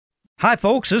Hi,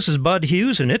 folks, this is Bud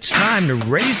Hughes, and it's time to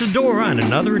raise the door on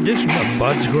another edition of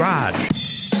Bud's Garage.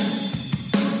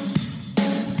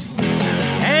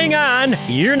 Hang on,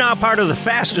 you're now part of the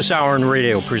fastest hour in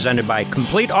radio, presented by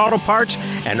Complete Auto Parts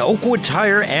and Oakwood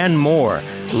Tire and more.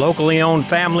 Locally owned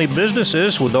family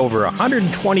businesses with over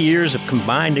 120 years of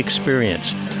combined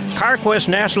experience. CarQuest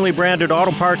nationally branded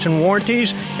auto parts and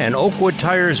warranties, and Oakwood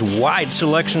Tire's wide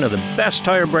selection of the best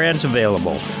tire brands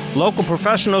available. Local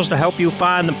professionals to help you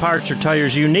find the parts or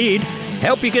tires you need,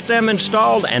 help you get them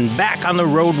installed and back on the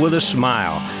road with a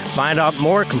smile. Find out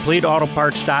more at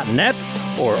CompleteAutoParts.net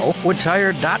or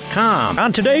OakwoodTire.com.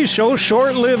 On today's show,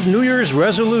 short-lived New Year's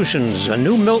resolutions, a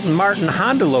new Milton Martin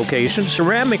Honda location,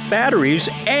 ceramic batteries,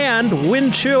 and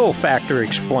wind chill factor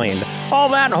explained. All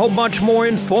that and a whole bunch more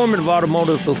informative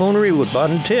automotive buffoonery with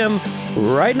Bud and Tim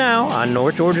right now on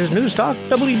North Georgia's News Talk,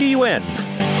 WDUN.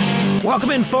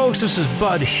 Welcome in, folks. This is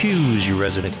Bud Hughes, your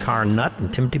resident car nut,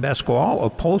 and Timothy Pasquale,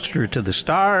 upholsterer to the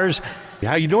stars.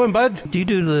 How you doing, Bud? Do you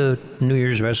do the New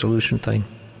Year's resolution thing?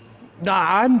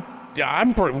 I'm.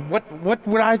 What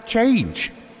would I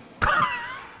change?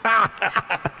 Let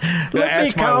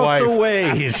me count the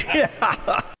ways. Yeah.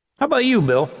 How about you,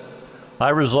 Bill? I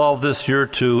resolved this year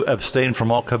to abstain from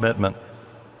all commitment.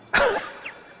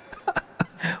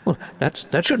 Well,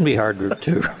 that shouldn't be hard to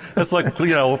do. It's like,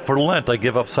 for Lent, I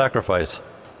give up sacrifice.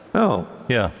 Oh.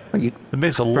 Yeah. It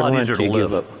makes it a lot easier to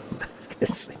live.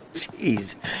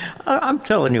 Jeez. I'm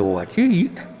telling you what,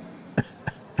 you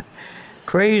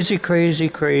crazy guys,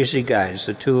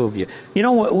 the two of you. You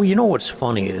know what? You know what's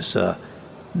funny is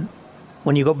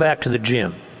when you go back to the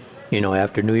gym,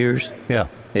 after New Year's. Yeah.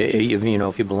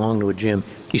 If you belong to a gym,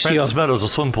 you Francis see Meadows, a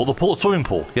swimming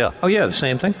pool. Yeah. Oh yeah, the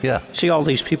same thing. Yeah. See all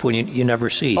these people you never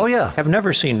see. Oh yeah. Have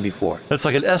never seen before. It's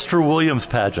like an Esther Williams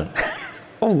pageant.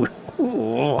 Oh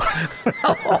gosh.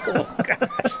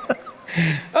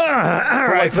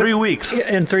 For like 3 weeks.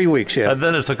 In 3 weeks, yeah. And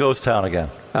then it's a ghost town again.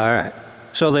 All right.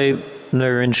 So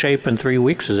they're in shape in 3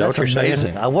 weeks. Is that what you're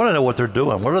amazing. saying? I want to know what they're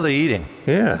doing. What are they eating?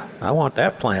 Yeah, I want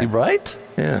that plan. Right?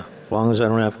 Yeah. As long as I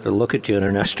don't have to look at you in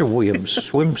an Esther Williams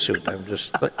swimsuit.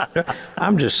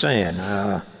 I'm just saying.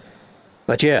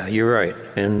 But yeah, you're right.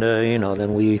 And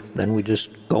then we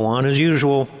just go on as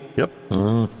usual. Yep.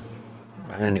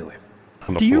 Anyway.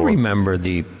 Do you remember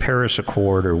the Paris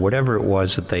Accord or whatever it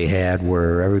was that they had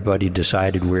where everybody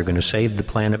decided we were going to save the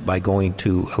planet by going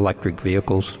to electric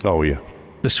vehicles? Oh, yeah.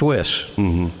 The Swiss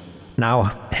now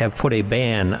have put a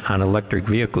ban on electric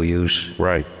vehicle use.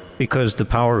 Right. Because the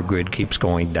power grid keeps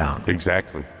going down.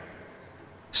 Exactly.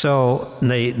 So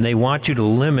they want you to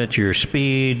limit your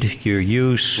speed, your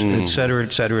use, et cetera,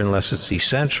 unless it's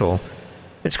essential.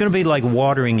 It's going to be like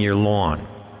watering your lawn.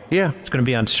 Yeah. It's going to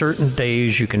be on certain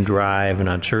days you can drive and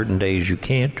on certain days you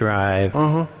can't drive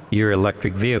your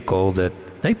electric vehicle that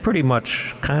they pretty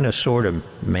much kind of sort of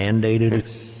mandated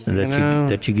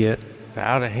that you get. It's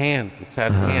out of hand.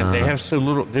 They have so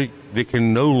little. They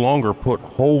can no longer put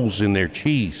holes in their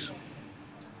cheese.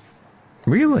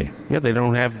 Really? Yeah, they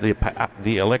don't have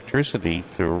the electricity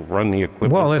to run the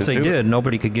equipment. Well, if they did,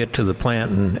 nobody could get to the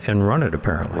plant and run it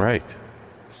apparently. Right.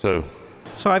 So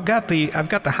I've got the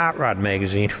Hot Rod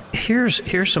magazine. Here's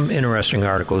some interesting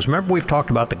articles. Remember we've talked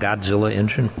about the Godzilla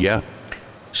engine? Yeah.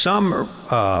 Some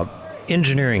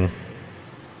engineering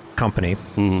company,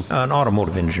 an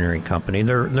automotive engineering company,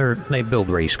 they build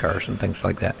race cars and things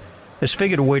like that, has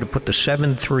figured a way to put the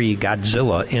 7.3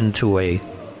 Godzilla into a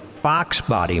Fox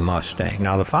body Mustang.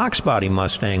 Now the Fox body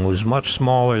Mustang was much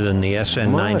smaller than the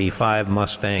SN95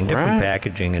 Mustang, different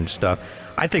packaging and stuff.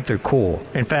 I think they're cool.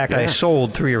 In fact, I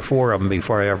sold 3 or 4 of them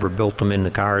before I ever built them into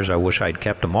cars. I wish I'd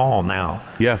kept them all now.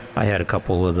 Yeah. I had a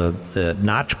couple of the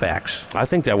notchbacks. I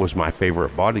think that was my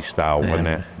favorite body style when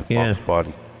the Fox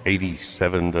body,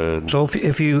 87 to... So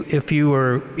if you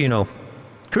were,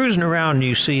 cruising around and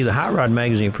you see the Hot Rod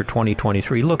magazine for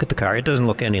 2023, look at the car. It doesn't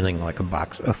look anything like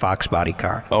a Fox body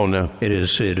car. Oh, no. It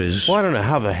is. Well, I don't know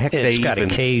how the heck it's got a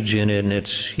cage in it, and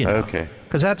it's, Okay.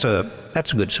 Because that's a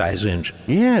good size engine.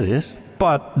 Yeah, it is.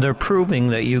 But they're proving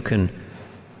that you can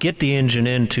get the engine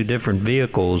into different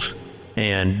vehicles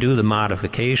and do the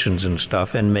modifications and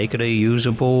stuff and make it a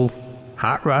usable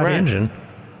hot rod engine,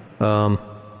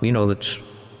 that's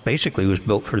basically was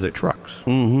built for the trucks.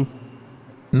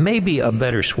 Maybe a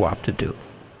better swap to do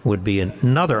would be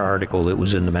another article that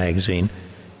was in the magazine,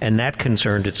 and that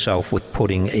concerned itself with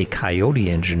putting a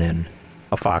Coyote engine in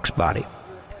a Fox body.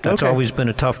 That's always been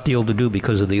a tough deal to do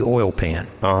because of the oil pan.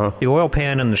 The oil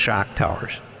pan and the shock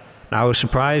towers. Now, I was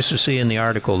surprised to see in the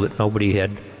article that nobody they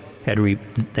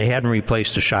hadn't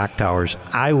replaced the shock towers.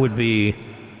 I would be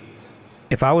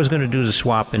if I was going to do the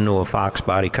swap into a Fox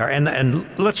body car, and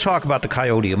let's talk about the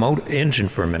Coyote engine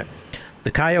for a minute.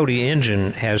 The Coyote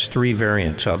engine has 3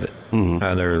 variants of it.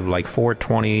 They're like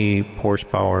 420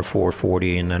 horsepower,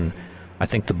 440, and then I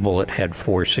think the Bullet had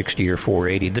 460 or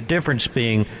 480. The difference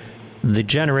being the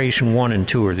Generation 1 and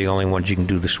 2 are the only ones you can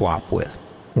do the swap with.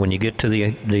 When you get to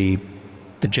the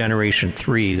Generation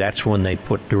 3, that's when they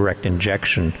put direct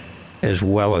injection as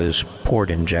well as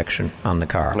port injection on the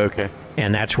car. Okay.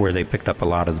 And that's where they picked up a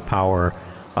lot of the power.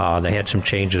 They had some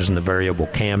changes in the variable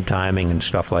cam timing and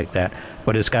stuff like that,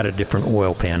 but it's got a different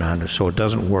oil pan on it, so it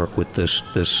doesn't work with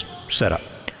this setup.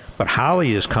 But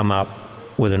Holley has come up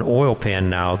with an oil pan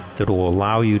now that will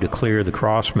allow you to clear the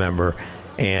cross member,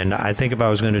 and I think if I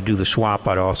was going to do the swap,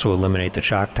 I'd also eliminate the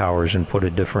shock towers and put a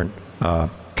different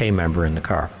K-member in the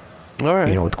car. All right.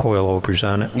 You know, with coilovers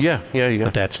on it. Yeah.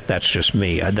 But that's just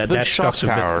me. The That shock stuff's a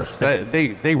bit-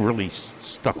 towers, they really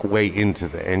stuck way into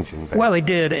the engine. There. Well, they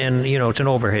did, and you know it's an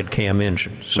overhead cam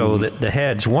engine, so that the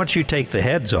heads. Once you take the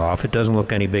heads off, it doesn't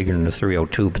look any bigger than the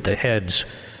 302. But the heads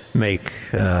make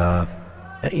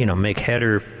make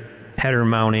header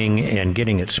mounting and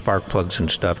getting at spark plugs and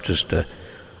stuff just an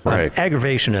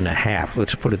aggravation and a half.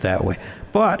 Let's put it that way.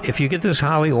 But if you get this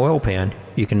Holley oil pan,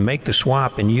 you can make the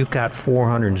swap, and you've got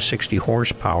 460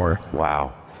 horsepower.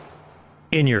 Wow.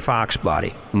 In your Fox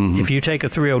body. If you take a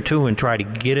 302 and try to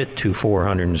get it to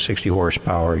 460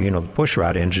 horsepower, the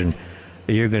pushrod engine,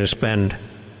 you're going to spend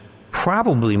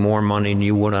probably more money than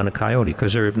you would on a Coyote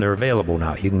because they're available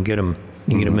now. You can get them.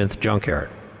 You can get them in the junkyard.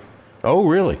 Oh,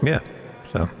 really? Yeah.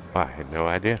 So I had no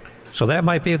idea. So that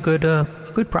might be a good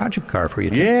project car for you.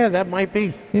 Too. Yeah, that might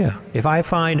be. Yeah. If I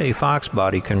find a Fox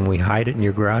body, can we hide it in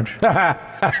your garage?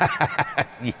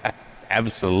 Yeah.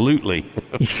 Absolutely.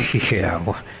 Yeah,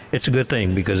 well, it's a good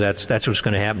thing because that's what's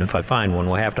going to happen if I find one.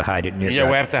 We'll have to hide it in your garage. Yeah,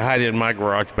 we'll have to hide it in my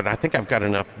garage, but I think I've got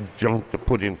enough junk to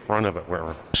put in front of it.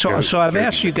 So I've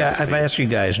asked you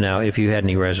guys now if you had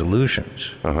any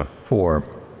resolutions for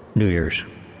New Year's.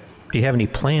 Do you have any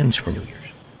plans for New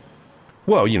Year's?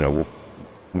 Well,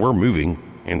 we're moving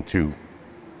into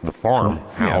the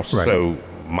farmhouse, right. So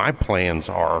my plans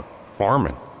are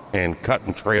farming and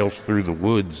cutting trails through the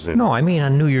woods. No, I mean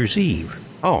on New Year's Eve.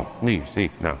 Oh, New Year's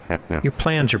Eve. No, heck no. Your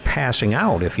plans are passing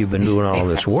out if you've been doing all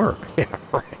this work. Yeah,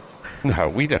 right. No,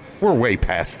 we're way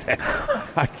past that.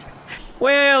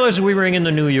 Well, as we ring in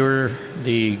the new year,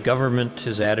 the government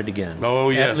is at it again. Oh,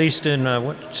 yes. At least in,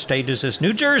 what state is this?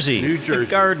 New Jersey. New Jersey.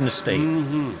 The Garden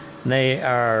State. They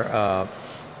are,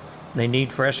 they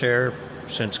need fresh air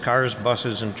since cars,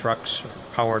 buses, and trucks are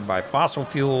powered by fossil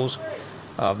fuels.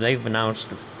 They've announced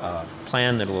a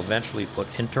plan that will eventually put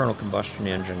internal combustion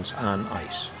engines on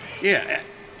ice. Yeah,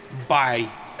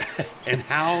 and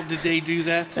how did they do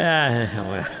that?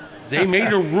 Well, They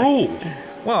made a rule.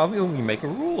 well, you make a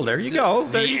rule. There you go.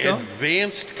 There you The go.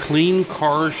 Advanced Clean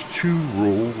Cars 2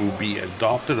 rule will be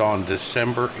adopted on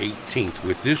December 18th.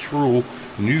 With this rule,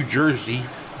 New Jersey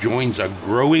joins a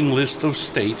growing list of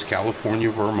states, California,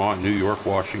 Vermont, New York,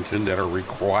 Washington, that are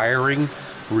requiring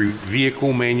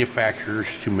vehicle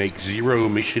manufacturers to make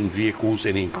zero-emission vehicles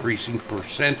an increasing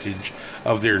percentage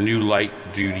of their new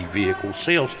light-duty vehicle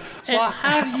sales. Well,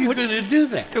 how are you going to do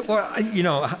that? Well, how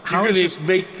You're is going this- to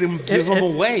make them give them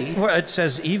away. Well, it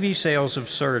says EV sales have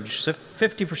surged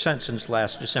 50% since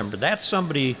last December. That's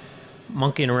somebody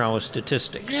monkeying around with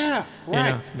statistics. Yeah,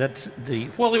 right. That's the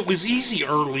Well, it was easy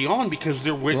early on because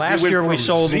there went last they went year we from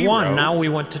sold 0. one. Now we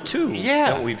went to 2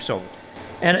 Yeah. that we've sold.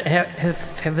 And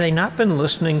have they not been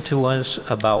listening to us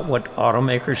about what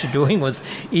automakers are doing with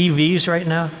EVs right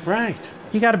now? Right.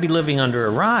 You got to be living under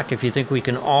a rock if you think we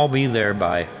can all be there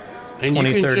by And you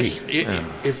 2030. can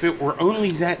just, if it were only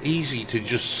that easy to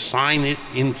just sign it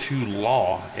into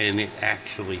law and it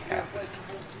actually happened.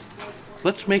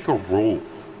 Let's make a rule.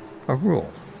 A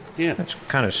rule. Yeah. That's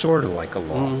kind of sort of like a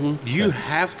law. You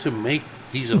have to make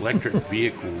these electric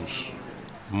vehicles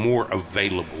more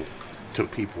available to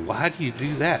people. Well, how do you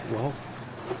do that? Well,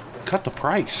 cut the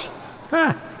price.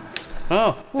 Ah,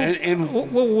 Oh, and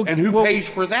who we'll- pays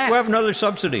for that? We'll have another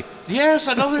subsidy. Yes,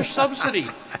 another subsidy.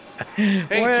 Hey,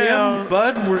 Well- Tim,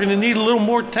 bud, we're going to need a little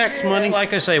more tax money.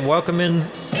 Like I say, welcome in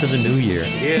to the new year.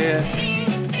 Yeah.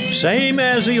 Same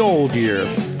as the old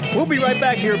year. We'll be right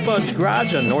back here at Bud's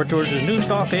Garage on North Georgia's News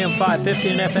Talk AM 550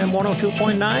 and FM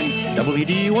 102.9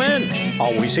 WDUN.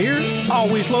 Always here,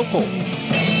 always local.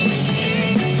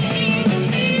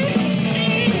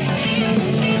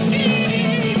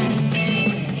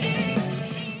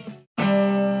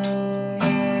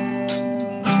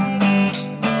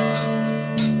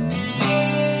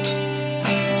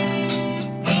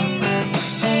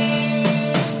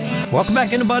 Welcome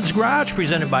back into Bud's Garage,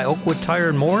 presented by Oakwood Tire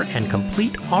and More and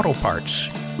Complete Auto Parts.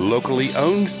 Locally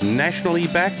owned, nationally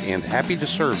backed, and happy to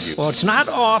serve you. Well, it's not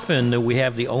often that we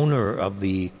have the owner of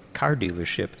the car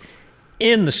dealership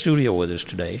in the studio with us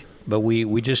today, but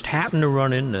we just happened to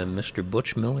run into Mr.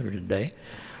 Butch Miller today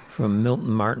from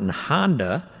Milton Martin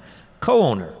Honda,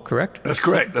 co-owner, correct? That's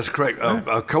correct.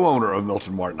 A co-owner of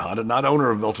Milton Martin Honda, not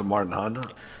owner of Milton Martin Honda.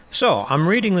 So, I'm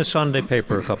reading the Sunday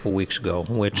paper a couple weeks ago,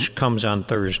 which comes on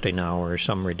Thursday now, or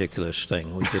some ridiculous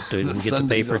thing. We get the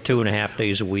paper 2.5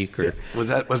 days a week. Or Was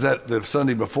that the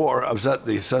Sunday before? Was that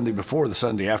the Sunday before or the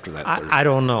Sunday after that? I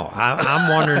don't know. I'm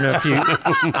wondering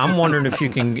if you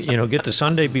can get the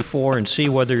Sunday before and see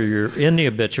whether you're in the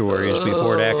obituaries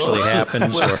before it actually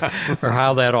happens, or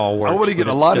how that all works. I want to get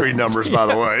the lottery numbers, by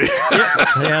the way.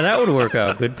 yeah, that would work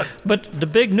out good. But the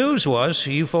big news was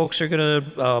you folks are going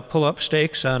to pull up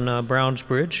stakes on Browns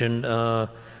Bridge and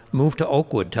move to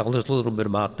Oakwood. Tell us a little bit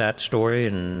about that story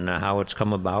and how it's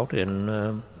come about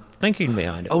and thinking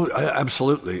behind it. Oh,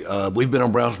 absolutely. We've been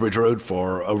on Browns Bridge Road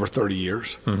for over 30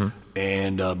 years,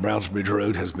 and Browns Bridge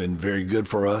Road has been very good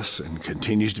for us and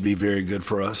continues to be very good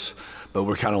for us, but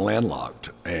we're kind of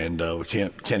landlocked, and we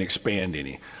can't expand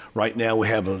any. Right now we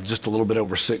have just a little bit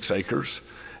over 6 acres,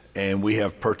 and we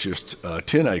have purchased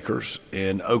 10 acres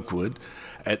in Oakwood,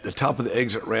 at the top of the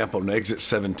exit ramp on exit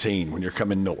 17 when you're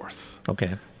coming north.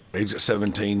 Okay. Exit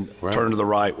 17, turn to the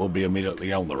right, will be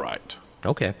immediately on the right.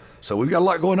 Okay. So we've got a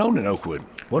lot going on in Oakwood.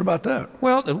 What about that?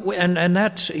 Well, and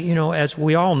that's, as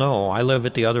we all know, I live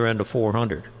at the other end of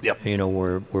 400. Yep.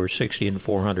 Where 60 and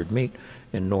 400 meet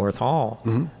in North Hall.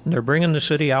 And they're bringing the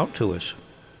city out to us.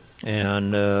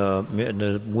 And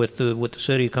with the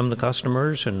city come the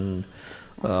customers and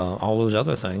all those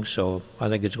other things. So I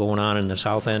think it's going on in the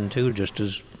south end too, just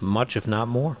as much, if not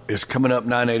more. It's coming up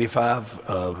 985.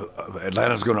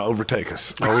 Atlanta's going to overtake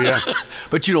us. Oh, yeah.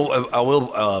 But, I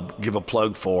will give a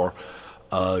plug for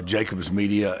Jacobs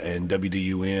Media and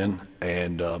WDUN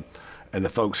and the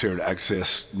folks here at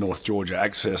Access North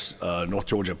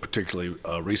Georgia, particularly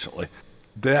recently.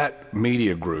 This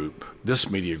media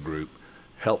group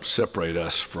helps separate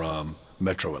us from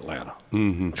Metro Atlanta.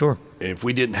 Mm-hmm. Sure. If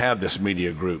we didn't have this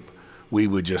media group, we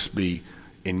would just be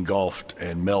engulfed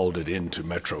and melded into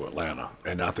Metro Atlanta.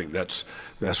 And I think that's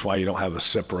why you don't have a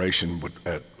separation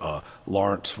at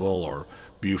Lawrenceville or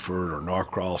Beaufort or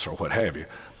Norcross or what have you.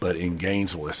 But in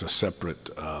Gainesville, it's a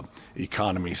separate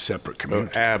economy, separate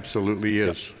community. It absolutely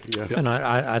is. Yep. Yeah. And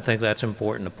I think that's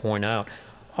important to point out.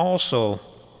 Also,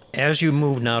 as you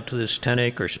move now to this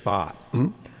 10-acre spot,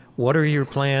 what are your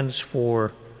plans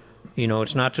for?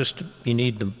 It's not just you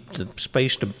need the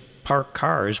space to park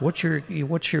cars. What's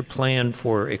your plan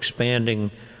for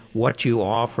expanding what you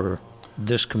offer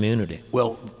this community?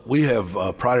 Well, we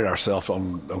have prided ourselves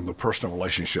on the personal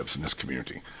relationships in this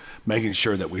community, making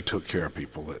sure that we took care of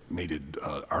people that needed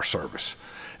our service.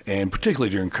 And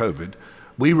particularly during COVID,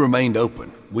 we remained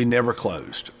open. We never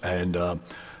closed. And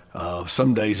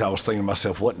some days I was thinking to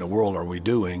myself, what in the world are we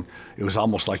doing? It was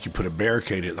almost like you put a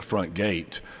barricade at the front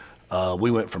gate.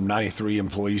 We went from 93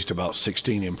 employees to about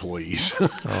 16 employees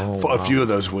for a few of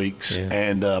those weeks. Yeah.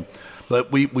 And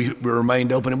but we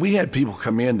remained open. And we had people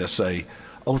come in that say,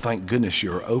 oh, thank goodness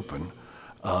you're open.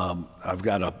 I've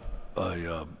got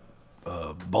a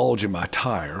bulge in my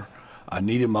tire. I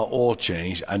needed my oil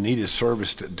change. I needed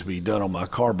service to be done on my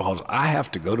car because I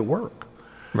have to go to work.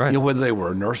 Right. Whether they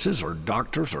were nurses or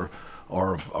doctors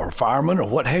or firemen or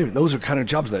what have you, those are kind of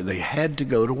jobs that they had to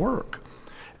go to work.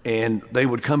 And they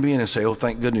would come in and say, oh,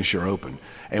 thank goodness you're open.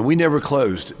 And we never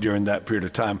closed during that period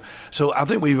of time. So I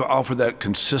think we've offered that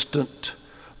consistent,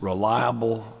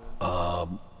 reliable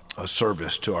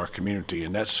service to our community,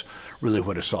 and that's really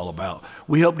what it's all about.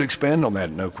 We hope to expand on that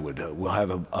in Oakwood. We'll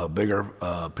have a bigger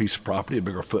piece of property, a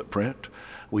bigger footprint.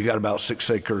 We got about 6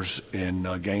 acres in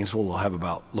Gainesville. We'll have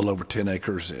about a little over 10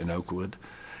 acres in Oakwood.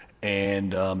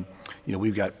 And,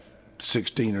 we've got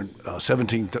 17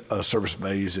 service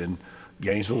bays in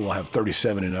Gainesville. We'll have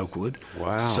 37 in Oakwood.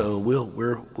 Wow! So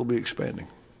we'll be expanding.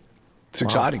 It's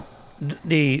exciting.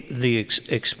 The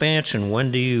expansion.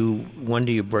 When do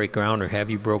you break ground, or have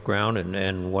you broke ground,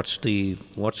 and what's the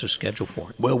schedule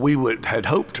for it? Well, we had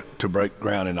hoped to break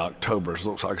ground in October. It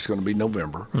looks like it's going to be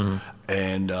November,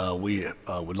 and we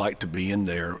would like to be in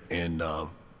there in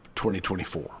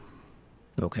 2024.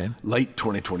 Okay. Late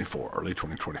 2024, early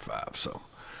 2025. So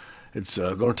it's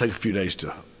going to take a few days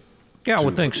to. Yeah, I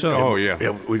would think so. Oh, yeah.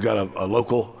 We've got a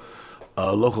local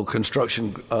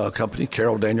construction company,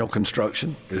 Carroll Daniel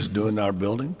Construction, is doing our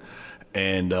building,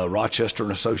 and Rochester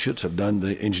and Associates have done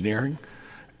the engineering,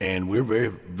 and we're very,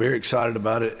 very excited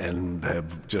about it, and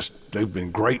they've been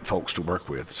great folks to work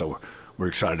with. So we're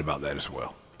excited about that as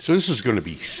well. So this is going to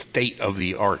be state of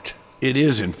the art. It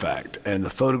is, in fact, and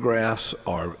the photographs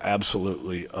are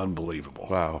absolutely unbelievable.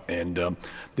 Wow. And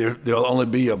there'll only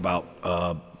be about,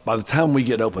 by the time we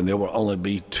get open, there will only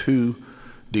be 2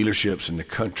 dealerships in the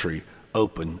country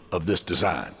open of this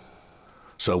design.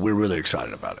 So we're really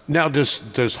excited about it. Now,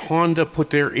 does Honda put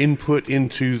their input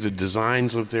into the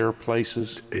designs of their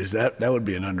places? That would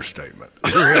be an understatement.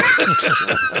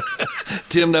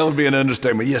 Tim, that would be an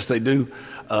understatement. Yes, they do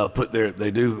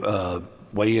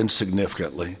weigh in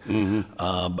significantly.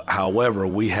 However,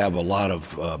 we have a lot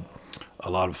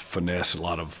of finesse, a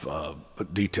lot of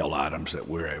detailed items that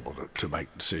we're able to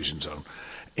make decisions on.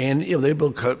 And they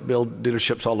build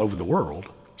dealerships all over the world,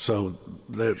 so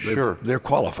they're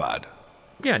qualified.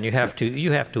 Yeah, and you have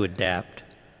to adapt.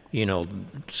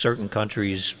 Certain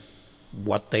countries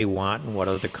what they want and what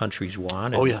other countries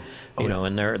want. And,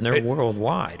 and they're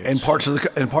worldwide. And parts of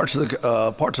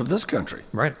this country.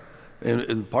 Right.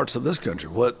 In parts of this country,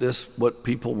 what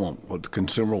people want, what the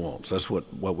consumer wants, that's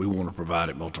what we want to provide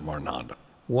at Milton Martin Honda.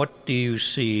 What do you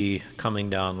see coming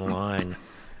down the line?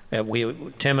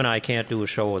 Tim and I can't do a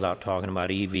show without talking about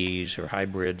EVs or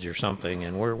hybrids or something,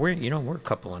 and we're a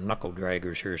couple of knuckle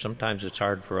draggers here. Sometimes it's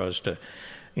hard for us to,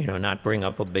 not bring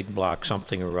up a big block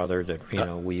something or other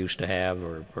that we used to have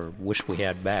or wish we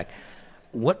had back.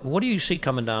 What do you see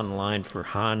coming down the line for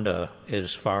Honda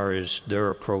as far as their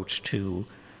approach to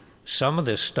some of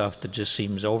this stuff that just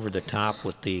seems over the top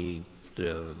with the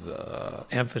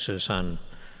emphasis on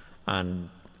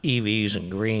EVs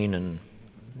and green and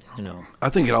I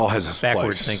think it all has its backward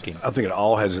place. Thinking. I think it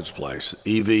all has its place.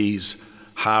 EVs,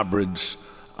 hybrids,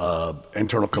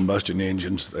 internal combustion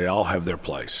engines, they all have their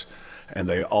place, and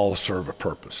they all serve a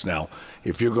purpose. Now,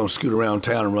 if you're going to scoot around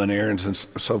town and run errands and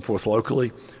so forth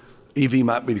locally, EV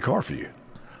might be the car for you.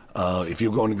 If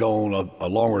you're going to go on a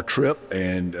longer trip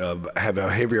and have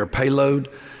a heavier payload,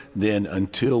 then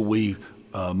until we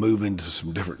move into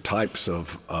some different types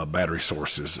of battery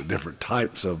sources, different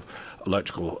types of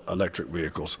electric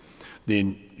vehicles,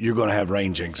 then you're going to have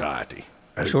range anxiety.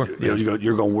 Sure. You're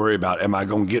going to worry about, am I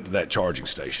going to get to that charging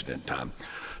station in time?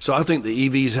 So I think the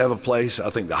EVs have a place.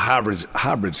 I think the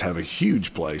hybrids have a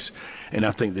huge place, and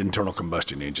I think the internal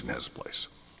combustion engine has a place.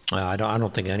 I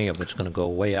don't think any of it's going to go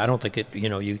away. I don't think it.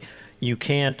 You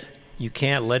can't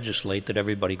legislate that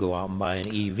everybody go out and buy an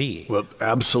EV. Well,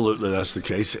 absolutely, that's the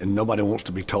case, and nobody wants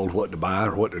to be told what to buy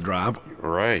or what to drive,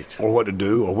 right, or what to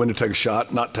do, or when to take a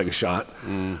shot, not take a shot.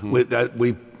 With that,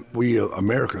 we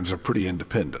Americans are pretty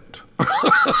independent.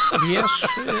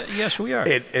 Yes, we are.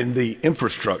 And the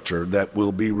infrastructure that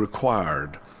will be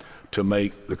required to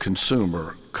make the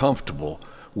consumer comfortable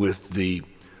with the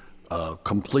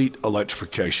complete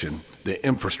electrification, the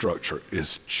infrastructure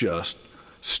is just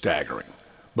staggering.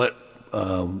 But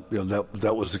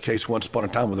that was the case once upon a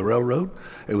time with the railroad.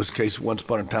 It was the case once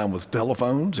upon a time with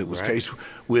telephones. It was the case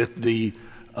with the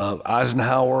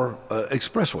Eisenhower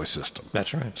expressway system.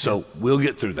 That's right. So we'll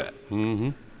get through that. Mm-hmm.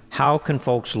 How can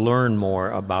folks learn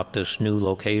more about this new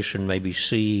location? Maybe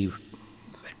see.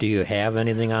 Do you have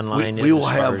anything online? We'll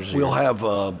have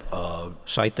a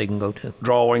site they can go to.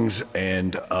 Drawings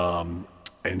and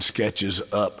sketches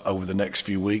up over the next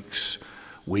few weeks.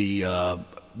 We have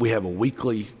a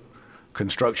weekly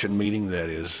construction meeting that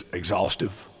is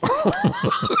exhaustive,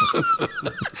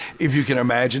 if you can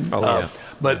imagine.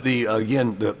 But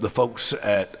the folks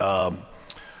at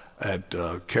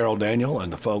Carroll Daniel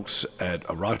and the folks at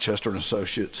Rochester and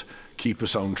Associates keep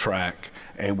us on track,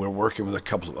 and we're working with a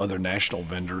couple of other national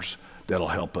vendors that'll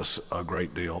help us a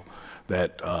great deal,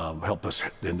 that help us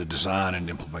in the design and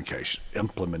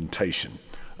implementation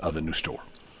of the new store.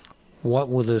 What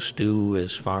will this do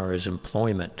as far as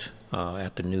employment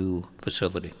at the new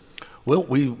facility? Well,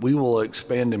 we will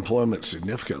expand employment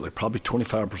significantly, probably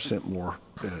 25% more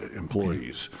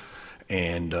employees,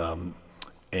 and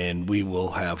we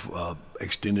will have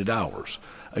extended hours.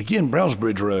 Again,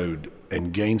 Brownsbridge Road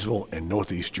in Gainesville and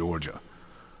Northeast Georgia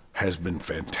has been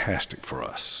fantastic for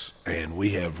us, and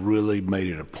we have really made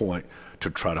it a point to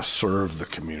try to serve the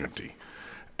community,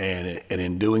 and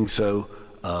in doing so,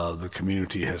 the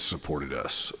community has supported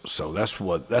us. So that's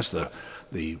really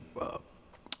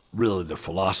the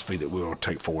philosophy that we want to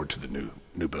take forward to the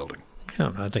new building.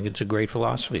 Yeah, I think it's a great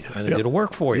philosophy. I think it'll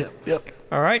work for you. Yep.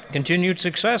 All right, continued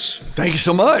success. Thank you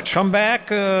so much. Come back,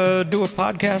 do a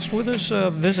podcast with us,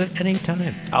 visit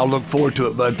anytime. I'll look forward to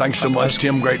it, bud. Thanks so much,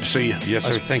 Tim. Great to see you. Yes,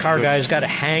 sir. Thank you. Car guys got to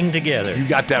hang together. You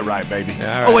got that right, baby.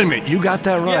 Right. Oh, wait a minute. You got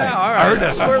that right. Yeah, all right. I heard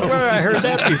that. Where I heard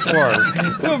that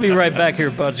before. We'll be right back here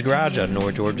at Bud's Garage on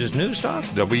North Georgia's News Talk.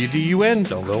 WDUN.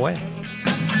 Don't go away.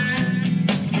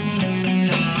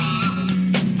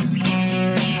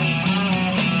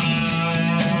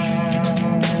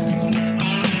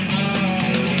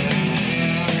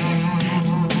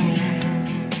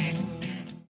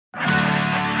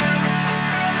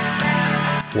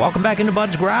 Welcome back into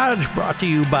Bud's Garage, brought to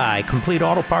you by Complete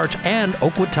Auto Parts and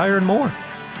Oakwood Tire and More.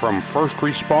 From first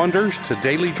responders to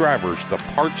daily drivers, the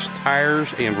parts,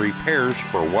 tires, and repairs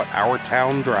for what our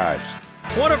town drives.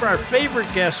 One of our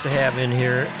favorite guests to have in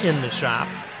here in the shop,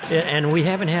 and we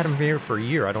haven't had him here for a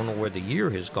year, I don't know where the year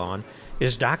has gone,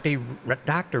 is Dr.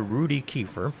 Rudy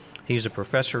Kiefer. He's a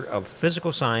professor of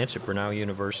physical science at Brenau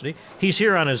University. He's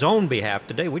here on his own behalf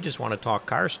today. We just want to talk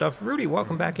car stuff. Rudy,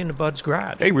 welcome back into Bud's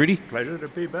Garage. Hey, Rudy. Pleasure to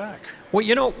be back. Well,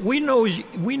 you know, we know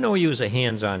you as a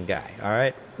hands-on guy, all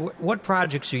right? What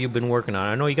projects have you been working on?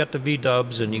 I know you got the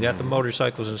V-dubs and you got the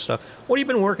motorcycles and stuff. What have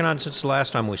you been working on since the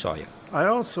last time we saw you? I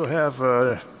also have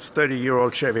a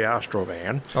 30-year-old Chevy Astro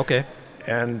van. Okay.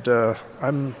 And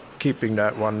I'm keeping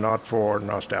that one not for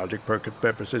nostalgic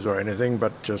purposes or anything,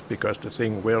 but just because the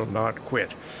thing will not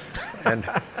quit. And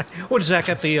what does that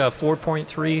got, the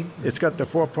 4.3? It's got the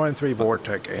 4.3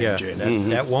 Vortec engine.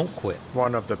 That won't quit.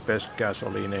 One of the best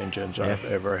gasoline engines I've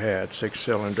ever had,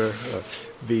 6-cylinder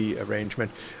V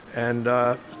arrangement. And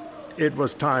it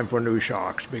was time for new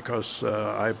shocks because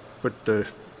I put the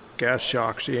gas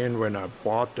shocks in when I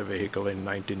bought the vehicle in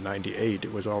 1998.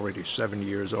 It was already 7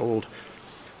 years old.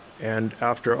 And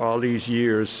after all these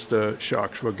years, the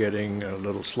shocks were getting a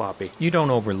little sloppy. You don't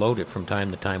overload it from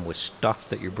time to time with stuff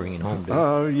that you're bringing home, do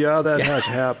you? Yeah, that has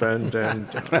happened. And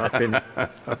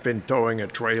I've been towing a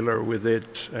trailer with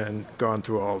it and gone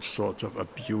through all sorts of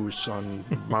abuse on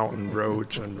mountain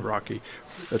roads and rocky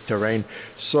terrain.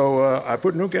 So I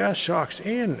put new gas shocks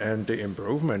in, and the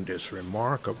improvement is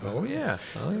remarkable. Oh, yeah.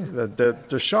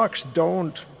 The shocks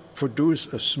don't produce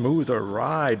a smoother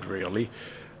ride, really.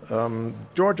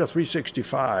 Georgia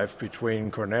 365 between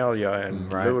Cornelia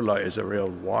and Lula is a real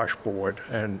washboard,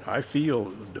 and I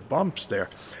feel the bumps there,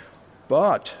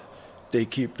 but they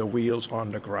keep the wheels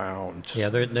on the ground. Yeah,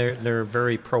 they're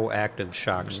very proactive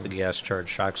shocks, the gas-charged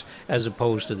shocks, as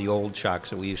opposed to the old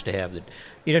shocks that we used to have that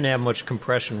you didn't have much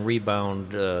compression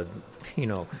rebound,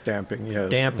 damping, yes.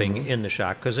 Damping in the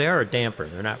shock, because they are a damper.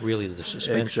 They're not really the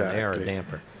suspension. Exactly. They are a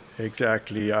damper.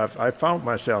 Exactly. I found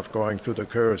myself going through the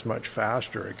curves much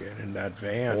faster again in that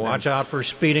van. Watch out for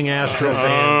speeding Astro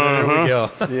van. There we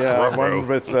go. Yeah, one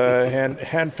with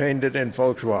hand painted in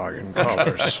Volkswagen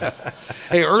colors.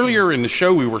 Hey, earlier in the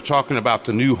show, we were talking about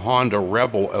the new Honda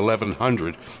Rebel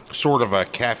 1100, sort of a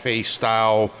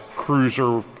cafe-style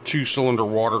cruiser, 2-cylinder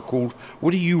water-cooled.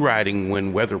 What are you riding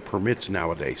when weather permits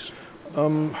nowadays?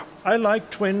 I like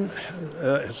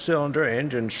twin-cylinder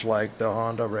engines like the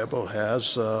Honda Rebel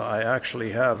has. I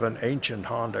actually have an ancient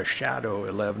Honda Shadow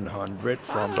 1100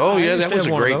 from that was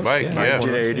a great bike.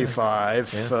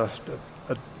 1985.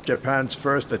 Japan's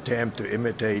first attempt to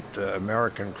imitate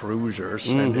American cruisers,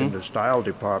 and in the style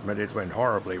department it went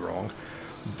horribly wrong.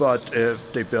 But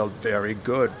they built very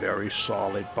good, very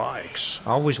solid bikes.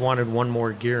 I always wanted one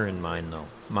more gear in mine, though.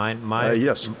 Mine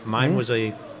was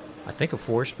I think a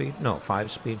 4-speed? No,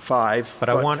 5-speed. 5. But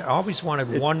I always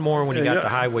wanted one more when you got to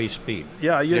highway speed.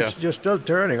 Yeah, you're still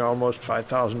turning almost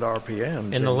 5,000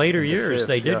 RPMs. In the later years,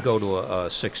 they did go to a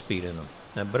 6-speed in them.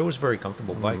 But it was a very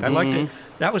comfortable bike. I liked it.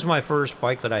 That was my first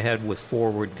bike that I had with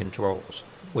forward controls,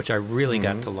 which I really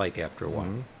got to like after a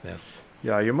while.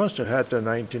 Yeah, you must have had the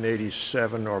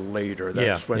 1987 or later.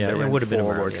 That's when they went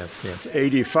forward.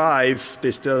 85,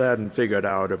 they still hadn't figured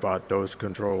out about those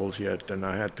controls yet, and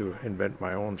I had to invent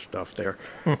my own stuff there.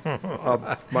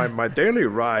 My daily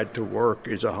ride to work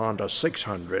is a Honda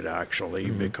 600, actually,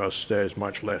 because there's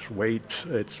much less weight.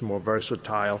 It's more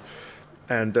versatile.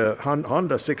 And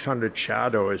Honda 600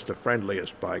 Shadow is the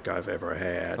friendliest bike I've ever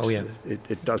had. Oh, yeah.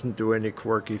 It doesn't do any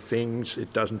quirky things.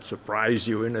 It doesn't surprise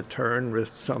you in a turn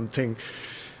with something.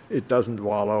 It doesn't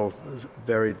wallow.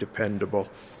 Very dependable.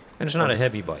 And it's not a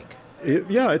heavy bike.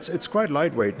 It's quite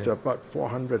lightweight, about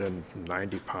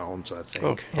 490 pounds, I think.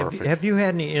 Oh, perfect. Have you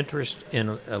had any interest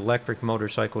in electric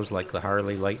motorcycles like the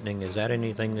Harley Lightning? Is that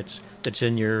anything that's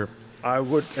in your... I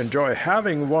would enjoy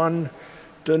having one.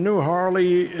 The new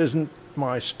Harley isn't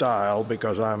my style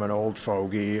because I'm an old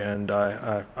fogey, and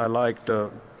I like the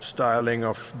styling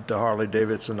of the Harley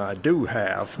Davidson I do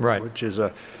have, which is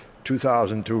a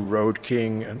 2002 Road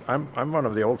King, and I'm one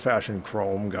of the old-fashioned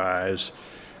chrome guys.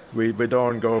 We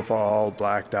don't go for all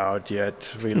blacked out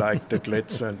yet. We like the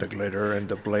glitz and the glitter and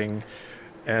the bling,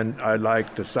 and I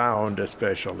like the sound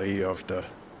especially of the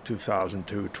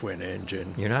 2002 twin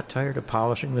engine. You're not tired of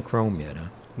polishing the chrome yet, huh?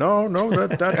 No,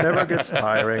 that never gets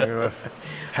tiring.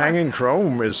 Hanging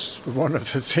chrome is one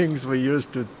of the things we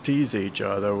used to tease each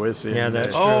other with in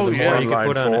that's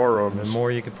online forums. The more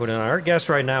you can put on. Our guest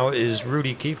right now is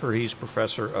Rudy Kiefer. He's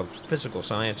professor of physical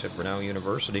science at Brenau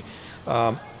University.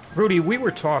 Rudy, we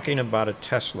were talking about a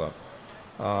Tesla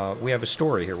we have a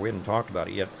story here. We haven't talked about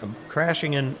it yet.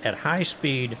 Crashing in at high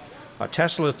speed, a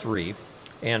Tesla 3,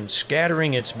 and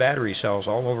scattering its battery cells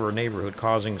all over a neighborhood,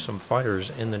 causing some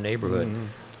fires in the neighborhood.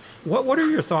 What are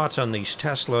your thoughts on these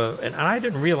Tesla? And I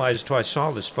didn't realize until I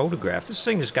saw this photograph. This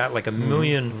thing has got like a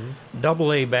million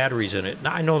AA batteries in it.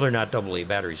 Now, I know they're not AA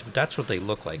batteries, but that's what they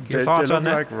look like. Your thoughts they on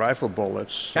look that? like rifle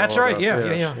bullets. That's sort right. of.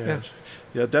 Yeah. Yes.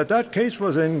 Yeah, that case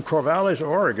was in Corvallis,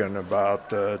 Oregon, about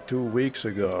 2 weeks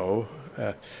ago.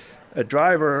 A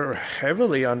driver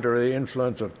heavily under the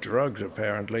influence of drugs,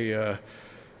 apparently,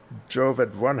 drove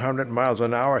at 100 miles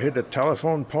an hour, hit a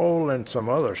telephone pole and some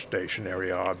other stationary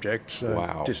objects.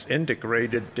 Wow.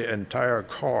 Disintegrated the entire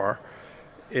car.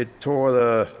 It tore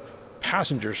the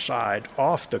passenger side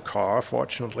off the car.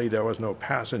 Fortunately, there was no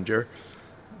passenger.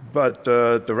 But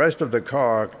the rest of the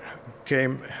car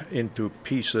came into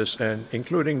pieces, and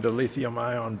including the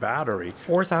lithium-ion battery.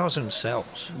 4,000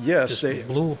 cells. Yes, Just they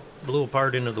blew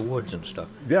apart into the woods and stuff.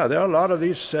 Yeah, there are a lot of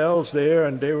these cells there,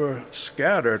 and they were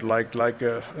scattered like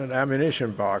an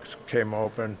ammunition box came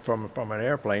open from an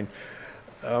airplane.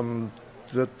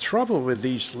 The trouble with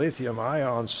these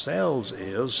lithium-ion cells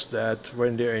is that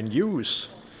when they're in use,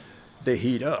 they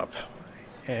heat up,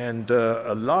 and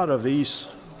a lot of these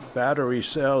battery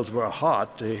cells were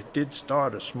hot. They did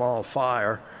start a small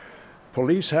fire.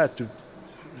 Police had to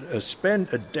spend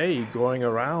a day going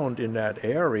around in that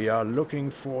area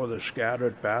looking for the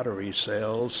scattered battery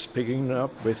cells, picking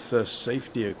up with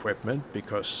safety equipment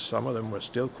because some of them were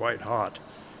still quite hot.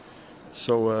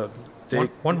 So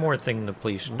one more thing the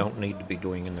police don't need to be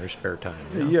doing in their spare time.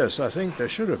 You know? Yes, I think there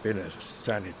should have been a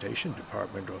sanitation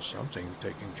department or something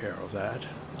taking care of that.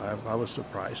 I was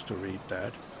surprised to read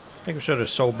that. I think we should have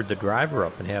sobered the driver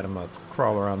up and had him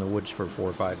crawl around the woods for 4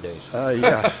 or 5 days.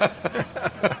 Yeah.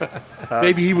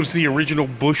 Maybe he was the original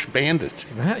bush bandit.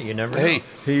 You never know.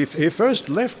 He first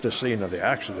left the scene of the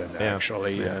accident, Yeah.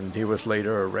 actually, and he was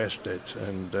later arrested,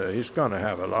 and he's going to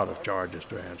have a lot of charges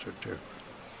to answer to.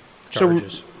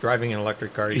 Charges. Driving an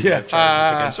electric car, you Yeah. have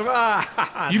charges against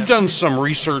him. You've done some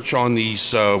research on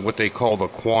these, what they call the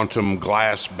quantum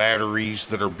glass batteries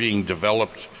that are being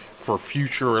developed for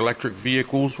future electric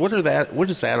vehicles. What is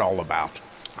that all about?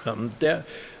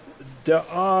 There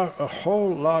are a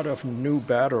whole lot of new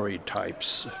battery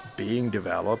types being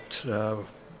developed.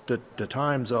 The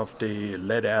times of the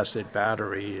lead-acid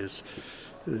battery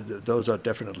those are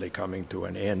definitely coming to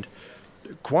an end.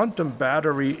 Quantum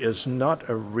battery is not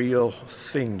a real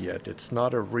thing yet. It's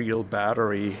not a real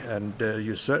battery, and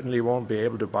you certainly won't be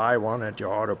able to buy one at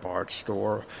your auto parts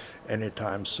store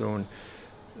anytime soon.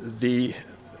 The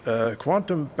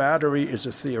quantum battery is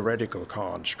a theoretical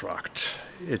construct.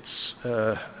 It's,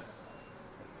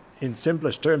 in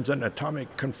simplest terms, an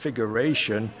atomic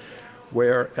configuration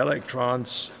where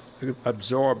electrons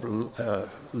absorb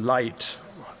light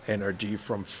energy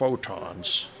from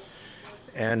photons.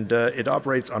 And it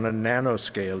operates on a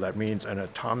nanoscale, that means an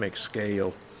atomic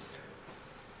scale.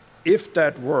 If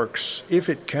that works, if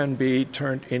it can be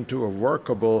turned into a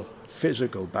workable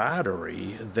physical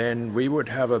battery, then we would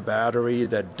have a battery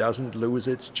that doesn't lose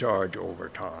its charge over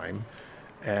time,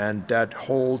 and that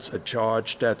holds a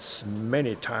charge that's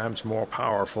many times more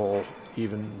powerful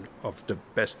even of the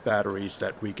best batteries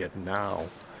that we get now.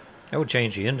 That would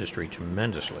change the industry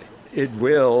tremendously. It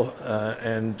will,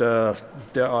 and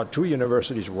there are 2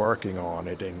 universities working on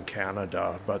it in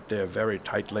Canada, but they're very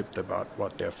tight-lipped about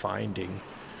what they're finding.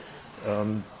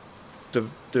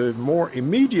 The more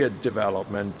immediate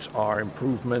development are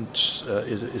improvements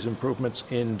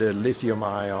in the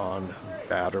lithium-ion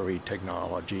battery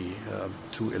technology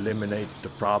to eliminate the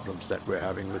problems that we're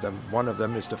having with them. One of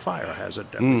them is the fire hazard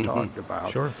that we talked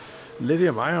about. Sure.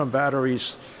 Lithium-ion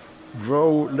batteries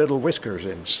grow little whiskers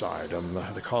inside them.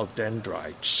 They're called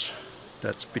dendrites.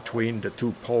 That's between the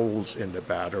 2 poles in the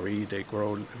battery. They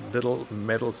grow little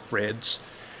metal threads.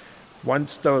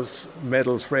 Once those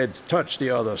metal threads touch the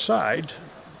other side,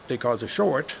 they cause a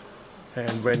short.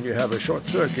 And when you have a short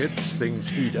circuit, things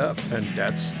heat up, and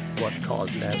that's what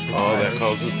causes the fire. Oh, that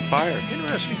causes the fire.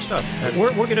 Interesting stuff.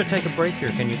 We're going to take a break here.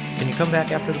 Can you come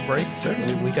back after the break?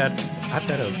 Certainly. I've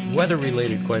got a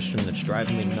weather-related question that's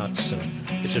driving me nuts, and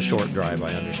it's a short drive,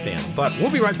 I understand. But we'll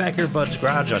be right back here, Bud's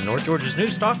Garage, on North Georgia's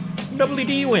News Talk,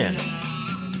 WDUN.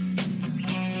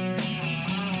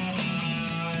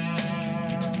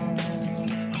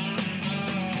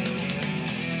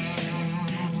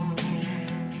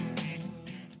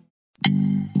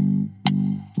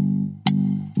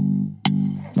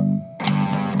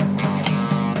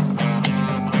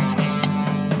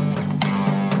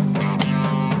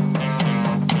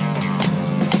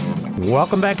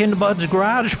 Welcome back into Bud's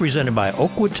Garage, presented by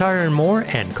Oakwood Tire and More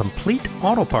and Complete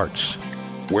Auto Parts.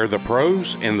 where the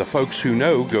pros and the folks who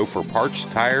know go for parts,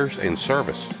 tires, and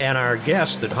service. And our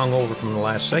guest that hung over from the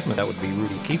last segment, that would be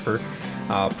Rudy Kiefer,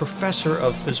 professor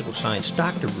of physical science,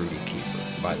 Dr. Rudy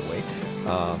Kiefer, by the way,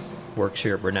 works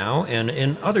here at Brenau and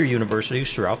in other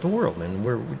universities throughout the world. And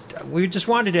we just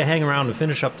wanted to hang around to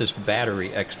finish up this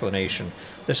battery explanation.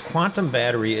 This quantum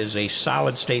battery is a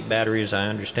solid-state battery, as I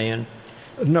understand.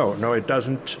 No, it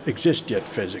doesn't exist yet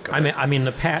physically. I mean,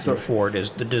 the patent for it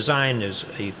is, the design is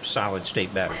a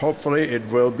solid-state battery. Hopefully it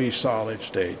will be solid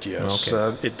state, yes.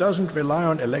 Okay. It doesn't rely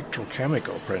on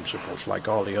electrochemical principles like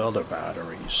all the other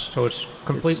batteries. So it's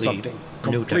completely something new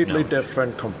completely technology.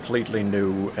 different, completely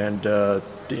new, and the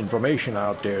information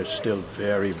out there is still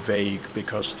very vague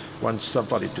because once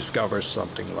somebody discovers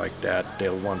something like that,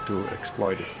 they'll want to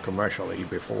exploit it commercially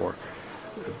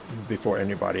before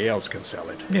anybody else can sell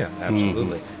it. Yeah,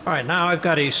 absolutely. All right, now I've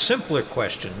got a simpler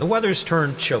question. The weather's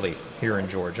turned chilly here in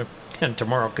Georgia, and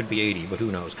tomorrow could be 80, but who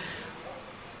knows?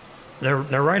 They're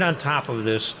right on top of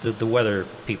this, the weather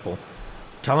people,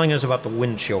 telling us about the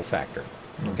wind chill factor.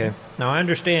 Okay? Now, I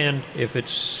understand if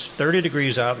it's 30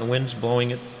 degrees out and the wind's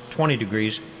blowing at 20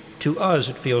 degrees, to us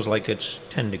it feels like it's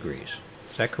 10 degrees.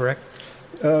 Is that correct?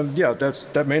 Yeah,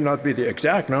 that may not be the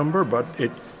exact number, but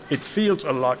it feels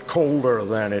a lot colder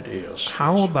than it is.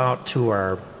 How about to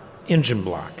our engine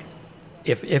block?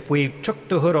 If we took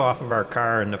the hood off of our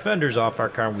car and the fenders off our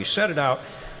car and we set it out,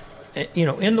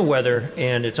 in the weather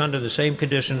and it's under the same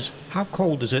conditions, how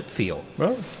cold does it feel?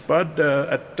 Well, but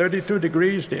at 32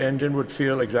 degrees, the engine would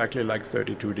feel exactly like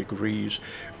 32 degrees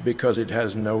because it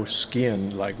has no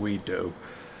skin like we do.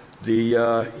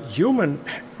 The human...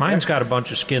 Mine's got a bunch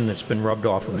of skin that's been rubbed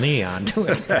off of me onto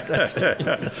it. That's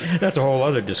a whole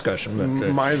other discussion. But,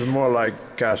 mine's more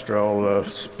like castrol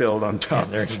spilled on top.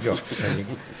 There you go.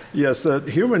 Yes, the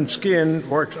human skin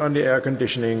works on the air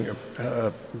conditioning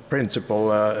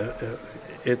principle.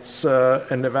 It's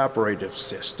an evaporative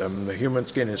system. The human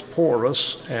skin is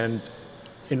porous, and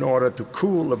in order to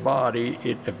cool the body,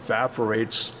 it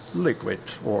evaporates liquid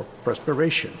or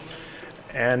perspiration.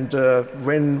 And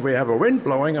when we have a wind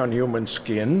blowing on human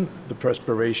skin, the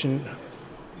perspiration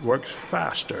works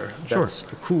faster. That's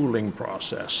a cooling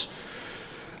process.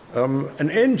 An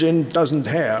engine doesn't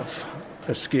have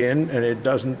a skin and it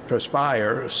doesn't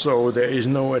perspire, so there is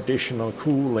no additional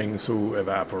cooling through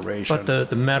evaporation. But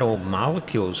the metal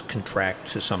molecules contract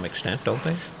to some extent, don't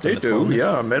they? They do,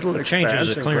 yeah. Metal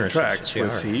expands and clearance contracts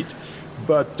with heat.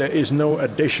 But there is no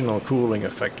additional cooling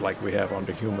effect like we have on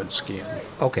the human skin.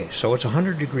 Okay, so it's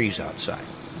 100 degrees outside,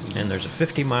 and there's a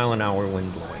 50-mile-an-hour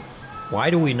wind blowing.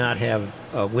 Why do we not have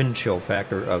a wind chill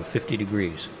factor of 50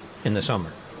 degrees in the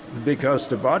summer? Because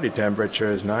the body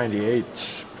temperature is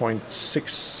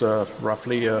 98.6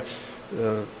 roughly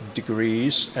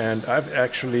degrees, and I've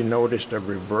actually noticed a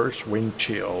reverse wind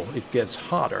chill. It gets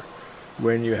hotter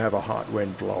when you have a hot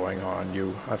wind blowing on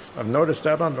you. I've noticed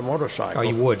that on the motorcycle. Oh,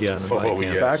 you would, yeah.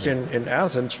 Yeah. Back in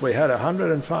Athens, we had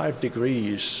 105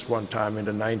 degrees one time in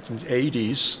the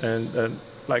 1980s, and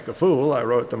like a fool, I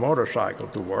rode the motorcycle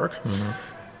to work. Mm-hmm.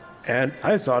 And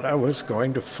I thought I was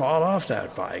going to fall off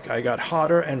that bike. I got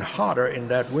hotter and hotter in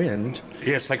that wind.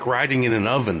 Yeah, it's like riding in an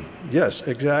oven. Yes,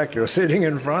 exactly. Or sitting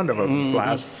in front of a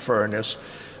blast furnace.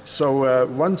 So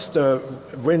once the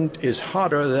wind is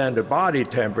hotter than the body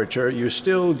temperature, you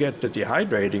still get the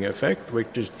dehydrating effect,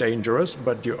 which is dangerous,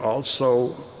 but you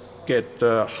also get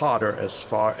hotter as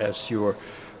far as your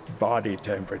body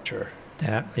temperature.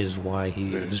 That is why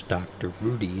he is Dr.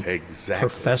 Rudy, Exactly.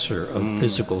 professor of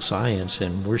physical science,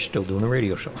 and we're still doing a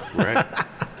radio show. Right.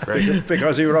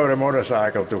 Because he rode a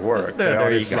motorcycle to work.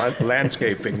 There you his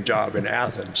landscaping job in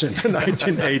Athens in the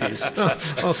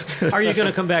 1980s. Are you going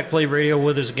to come back play radio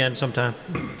with us again sometime?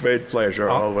 Great pleasure,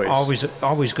 always.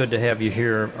 Always good to have you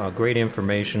here. Great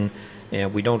information,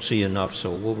 and we don't see enough,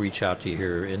 so we'll reach out to you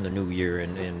here in the new year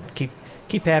and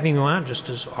keep having you on just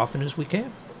as often as we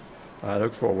can. I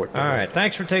look forward to it. All right,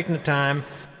 thanks for taking the time.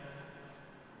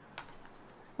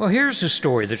 Well, here's a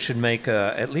story that should make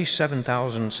at least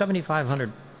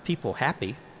 7,500 people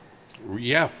happy.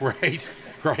 Yeah, right.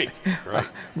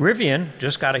 Rivian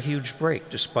just got a huge break.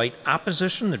 Despite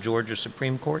opposition, the Georgia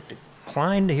Supreme Court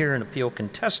declined to hear an appeal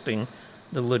contesting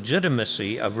the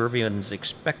legitimacy of Rivian's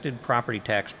expected property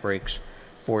tax breaks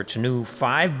for its new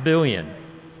 $5 billion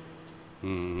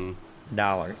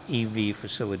EV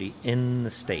facility in the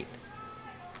state.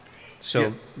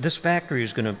 So this factory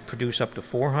is going to produce up to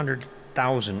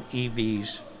 400,000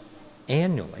 EVs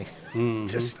annually.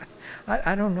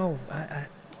 I don't know.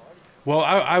 Well,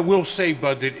 I will say,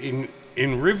 Bud, that in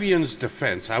Rivian's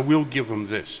defense, I will give them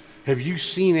this. Have you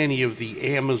seen any of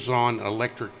the Amazon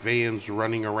electric vans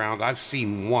running around? I've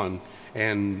seen one,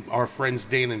 And our friends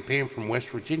Dan and Pam from West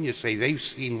Virginia say they've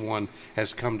seen one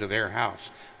has come to their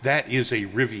house. That is a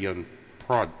Rivian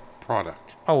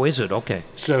product. Oh, is it? Okay.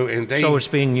 So it's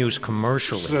being used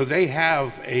commercially. So they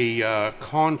have a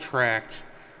contract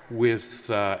with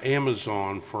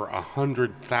Amazon for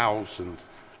 100,000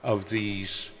 of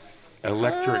these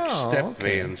electric step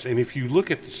vans. And if you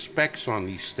look at the specs on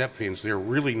these step vans, they're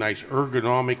really nice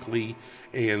ergonomically,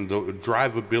 and the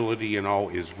drivability and all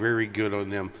is very good on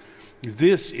them.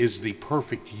 This is the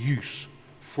perfect use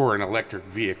for an electric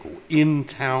vehicle.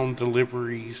 In-town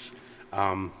deliveries,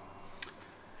 and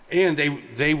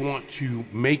they want to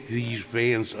make these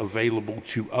vans available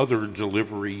to other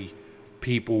delivery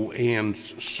people and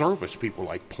service people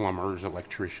like plumbers,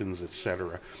 electricians,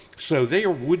 etc. So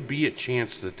there would be a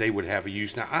chance that they would have a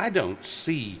use. Now, I don't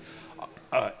see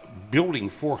building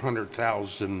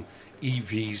 400,000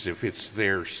 EVs if it's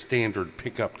their standard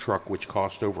pickup truck, which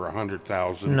costs over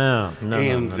 100,000. No.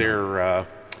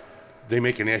 They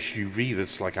make an SUV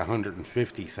that's like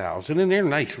 150,000, and they're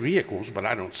nice vehicles, but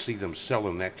I don't see them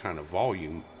selling that kind of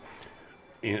volume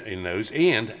in those.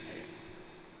 And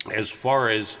as far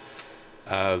as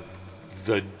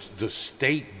the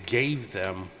state gave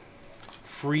them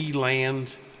free land,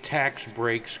 tax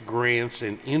breaks, grants,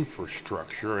 and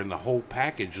infrastructure, and the whole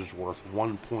package is worth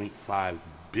 $1.5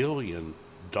 billion.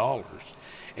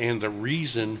 And the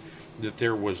reason that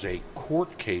there was a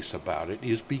court case about it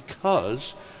is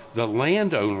because the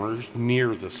landowners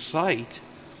near the site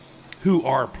who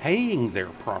are paying their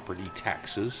property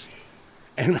taxes,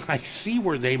 and I see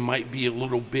where they might be a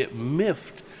little bit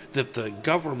miffed that the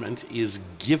government is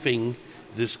giving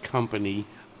this company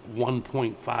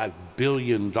 $1.5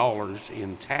 billion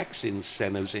in tax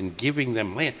incentives and giving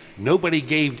them land. Nobody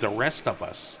gave the rest of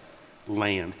us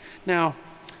land. Now,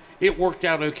 it worked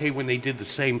out okay when they did the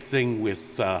same thing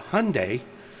with Hyundai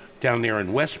down there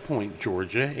in West Point,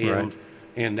 Georgia,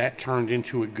 and that turned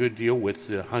into a good deal with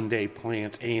the Hyundai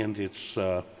plant and its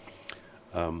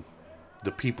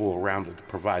the people around it that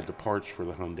provide the parts for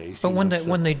the Hyundais. But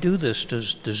when they do this,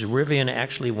 does Rivian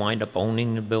actually wind up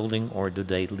owning the building, or do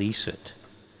they lease it?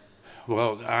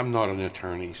 Well, I'm not an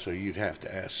attorney, so you'd have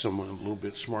to ask someone a little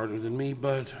bit smarter than me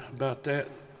about that.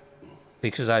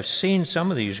 Because I've seen some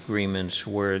of these agreements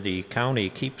where the county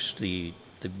keeps the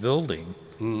building,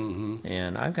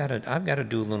 and I've got to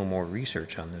do a little more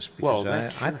research on this, because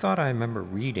I thought I remember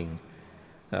reading.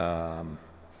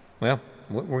 Well,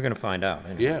 we're going to find out.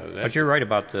 Anyway. Yeah, but you're right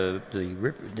about the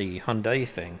Hyundai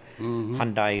thing.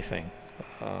 Hyundai thing.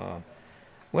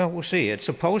 Well, we'll see. It's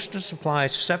supposed to supply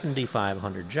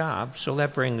 7,500 jobs, so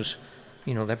that brings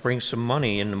some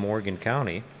money into Morgan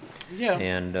County. Yeah.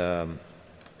 And the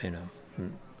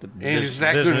is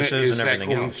that businesses and everything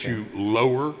going else. To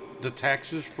lower the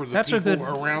taxes for the people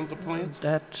around the plant?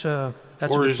 That's or a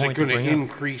good is it point going to bring up.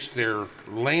 increase their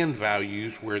land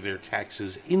values where their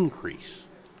taxes increase?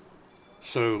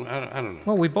 So, I don't know.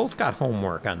 Well, we both got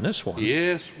homework on this one.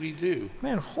 Yes, we do.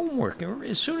 Man, homework.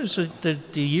 As soon as the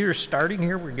year's starting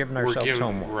here, we're giving ourselves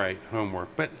homework. Right, homework.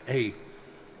 But, hey,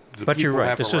 but you're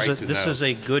right. This is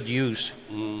a good use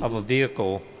of a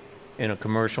vehicle in a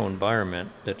commercial environment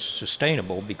that's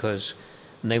sustainable, because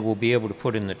they will be able to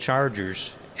put in the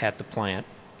chargers at the plant.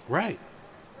 Right.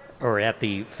 Or at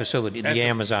the facility, the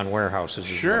Amazon warehouses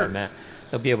is what I meant.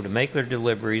 They'll be able to make their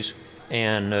deliveries,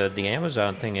 and the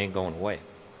Amazon thing ain't going away.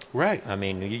 Right. I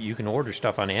mean, you can order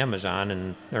stuff on Amazon,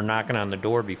 and they're knocking on the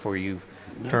door before you've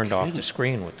turned off the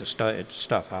screen with the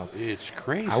stuff out. It's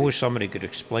crazy. I wish somebody could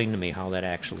explain to me how that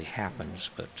actually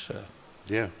happens, but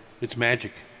yeah, it's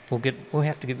magic. We'll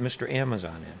have to get Mr.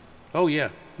 Amazon in. Oh yeah,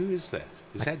 who is that?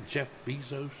 Is that Jeff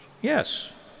Bezos?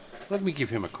 Yes. Let me give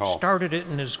him a call. Started it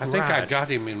in his garage. I think I got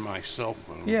him in my cell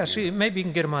phone. Yeah, see, maybe you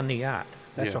can get him on the yacht.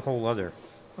 That's a whole other.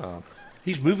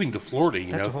 He's moving to Florida,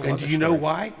 you know. And do you know story.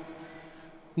 why?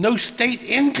 No state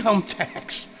income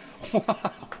tax.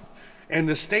 Wow. And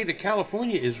the state of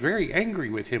California is very angry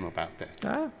with him about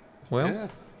that. Well. Yeah.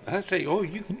 I say,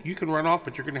 you can run off,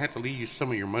 but you're going to have to leave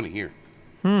some of your money here.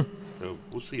 So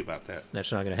we'll see about that.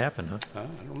 That's not going to happen, huh?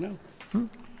 I don't know.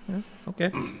 Yeah,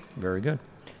 okay. Very good.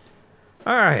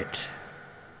 All right.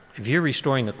 If you're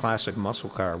restoring the classic muscle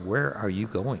car, where are you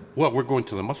going? Well, we're going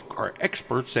to the muscle car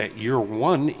experts at Year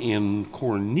One in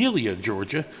Cornelia,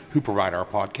 Georgia, who provide our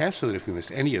podcast, so that if you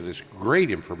miss any of this great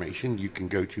information, you can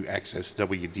go to Access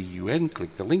WDUN,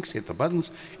 click the links, hit the buttons,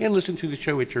 and listen to the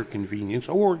show at your convenience,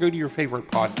 or go to your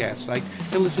favorite podcast site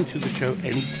and listen to the show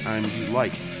anytime you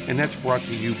like. And that's brought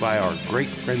to you by our great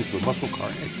friends, the muscle car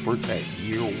experts at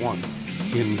Year One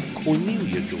in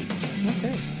Cornelia, Georgia.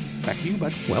 Okay. Back to you,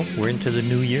 bud. Well, we're into the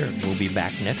new year. We'll be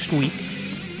back next week.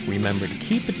 Remember to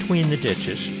keep between the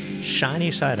ditches,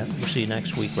 shiny side up. We'll see you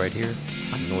next week right here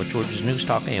on North Georgia's News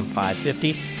Talk AM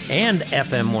 550 and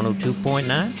FM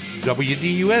 102.9.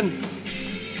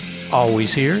 WDUN.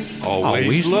 Always here,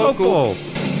 Always local.